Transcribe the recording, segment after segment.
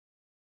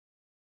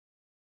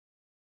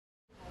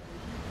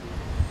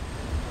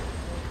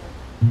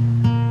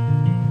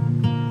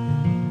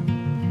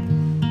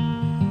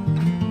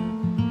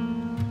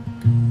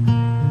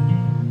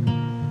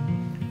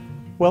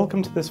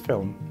Welcome to this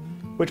film,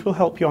 which will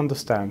help you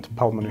understand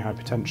pulmonary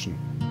hypertension.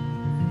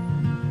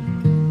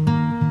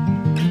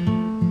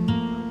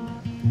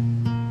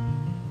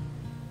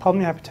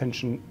 Pulmonary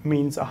hypertension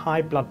means a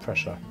high blood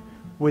pressure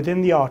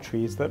within the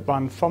arteries that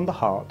run from the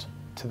heart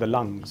to the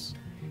lungs.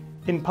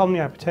 In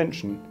pulmonary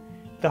hypertension,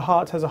 the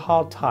heart has a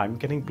hard time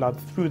getting blood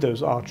through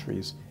those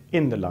arteries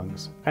in the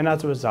lungs, and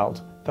as a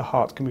result, the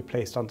heart can be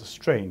placed under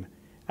strain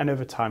and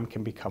over time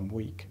can become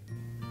weak.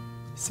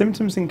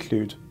 Symptoms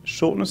include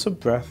shortness of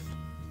breath,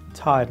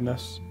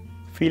 tiredness,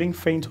 feeling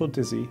faint or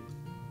dizzy,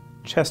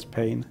 chest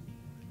pain,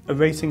 a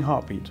racing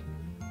heartbeat,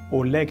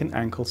 or leg and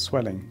ankle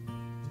swelling.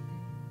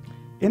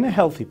 In a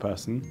healthy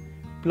person,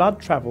 blood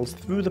travels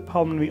through the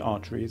pulmonary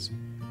arteries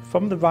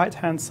from the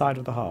right-hand side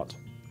of the heart,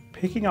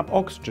 picking up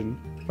oxygen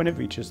when it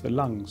reaches the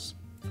lungs.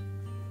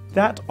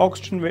 That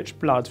oxygen-rich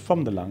blood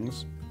from the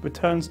lungs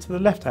returns to the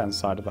left-hand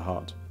side of the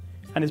heart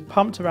and is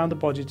pumped around the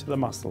body to the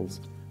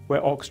muscles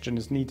where oxygen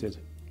is needed.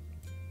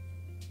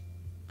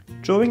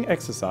 During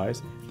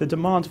exercise, the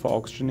demand for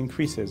oxygen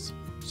increases,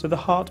 so the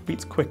heart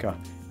beats quicker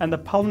and the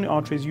pulmonary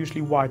arteries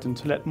usually widen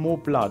to let more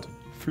blood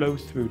flow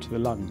through to the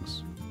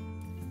lungs.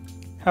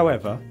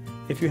 However,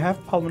 if you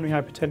have pulmonary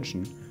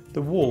hypertension,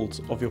 the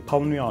walls of your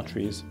pulmonary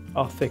arteries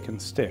are thick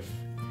and stiff,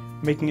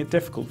 making it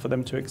difficult for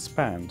them to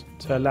expand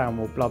to allow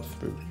more blood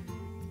through.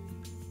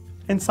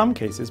 In some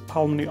cases,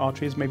 pulmonary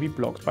arteries may be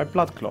blocked by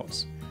blood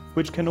clots,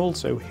 which can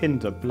also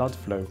hinder blood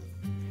flow.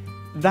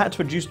 That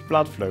reduced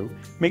blood flow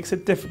makes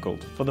it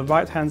difficult for the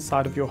right-hand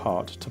side of your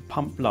heart to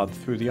pump blood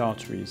through the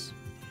arteries.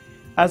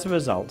 As a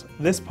result,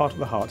 this part of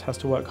the heart has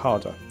to work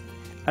harder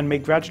and may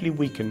gradually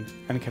weaken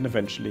and can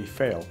eventually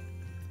fail.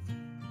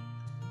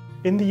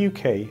 In the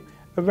UK,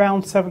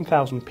 around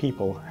 7,000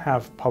 people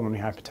have pulmonary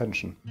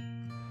hypertension.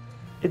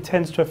 It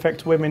tends to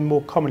affect women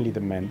more commonly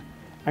than men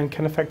and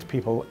can affect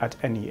people at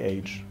any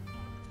age.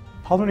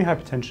 Pulmonary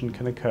hypertension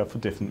can occur for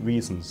different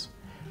reasons.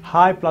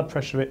 High blood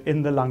pressure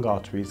in the lung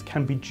arteries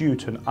can be due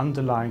to an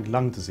underlying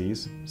lung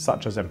disease,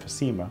 such as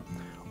emphysema,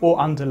 or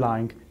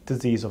underlying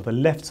disease of the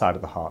left side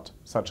of the heart,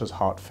 such as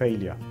heart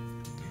failure.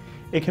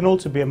 It can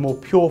also be a more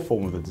pure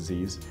form of the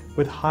disease,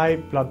 with high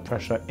blood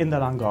pressure in the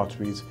lung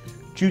arteries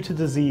due to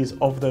disease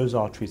of those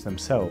arteries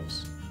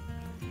themselves.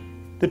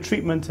 The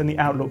treatment and the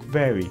outlook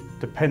vary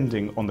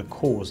depending on the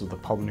cause of the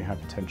pulmonary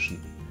hypertension,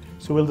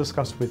 so we'll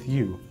discuss with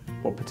you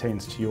what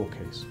pertains to your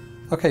case.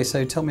 Okay,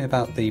 so tell me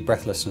about the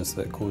breathlessness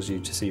that caused you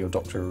to see your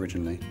doctor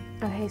originally.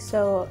 Okay,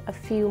 so a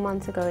few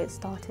months ago it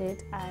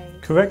started.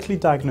 Correctly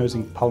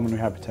diagnosing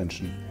pulmonary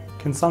hypertension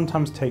can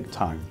sometimes take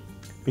time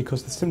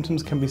because the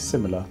symptoms can be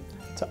similar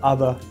to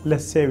other,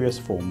 less serious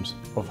forms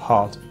of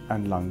heart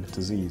and lung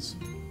disease.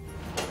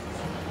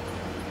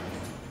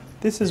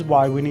 This is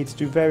why we need to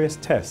do various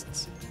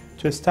tests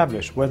to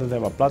establish whether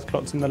there are blood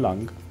clots in the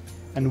lung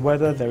and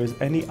whether there is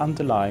any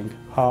underlying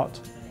heart,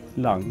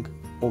 lung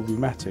or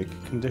rheumatic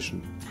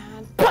condition.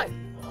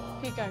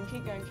 Keep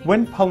going.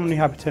 When pulmonary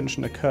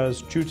hypertension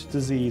occurs due to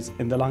disease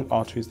in the lung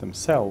arteries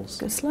themselves,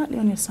 Go slightly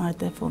on your side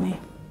there for me.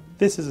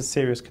 this is a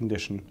serious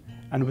condition,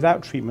 and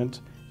without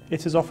treatment,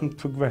 it is often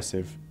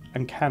progressive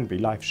and can be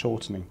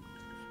life-shortening.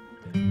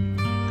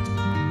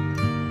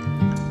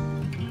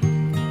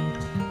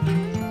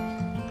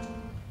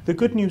 The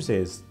good news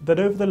is that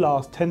over the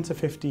last 10 to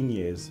 15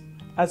 years,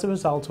 as a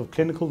result of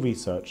clinical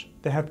research,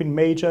 there have been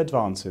major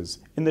advances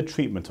in the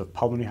treatment of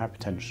pulmonary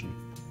hypertension.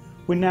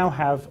 We now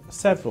have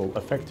several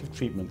effective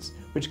treatments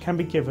which can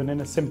be given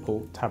in a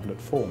simple tablet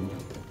form.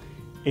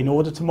 In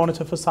order to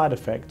monitor for side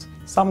effects,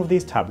 some of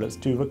these tablets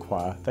do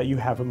require that you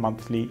have a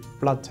monthly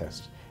blood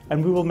test,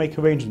 and we will make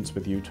arrangements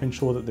with you to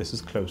ensure that this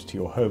is close to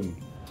your home.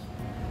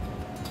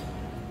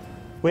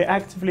 We're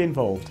actively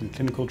involved in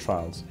clinical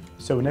trials,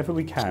 so whenever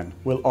we can,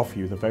 we'll offer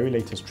you the very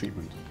latest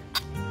treatment.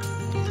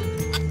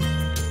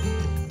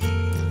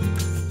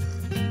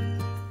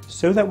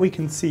 So that we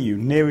can see you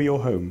nearer your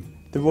home,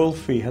 the Royal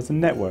Free has a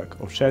network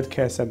of shared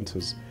care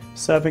centres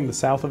serving the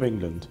south of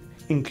England,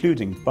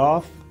 including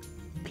Bath,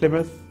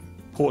 Plymouth,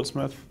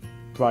 Portsmouth,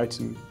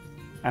 Brighton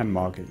and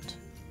Margate.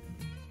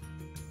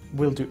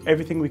 We'll do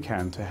everything we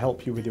can to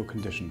help you with your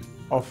condition,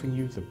 offering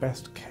you the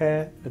best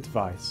care,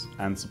 advice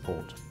and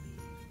support.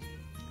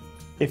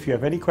 If you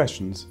have any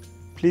questions,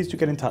 please do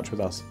get in touch with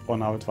us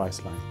on our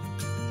advice line.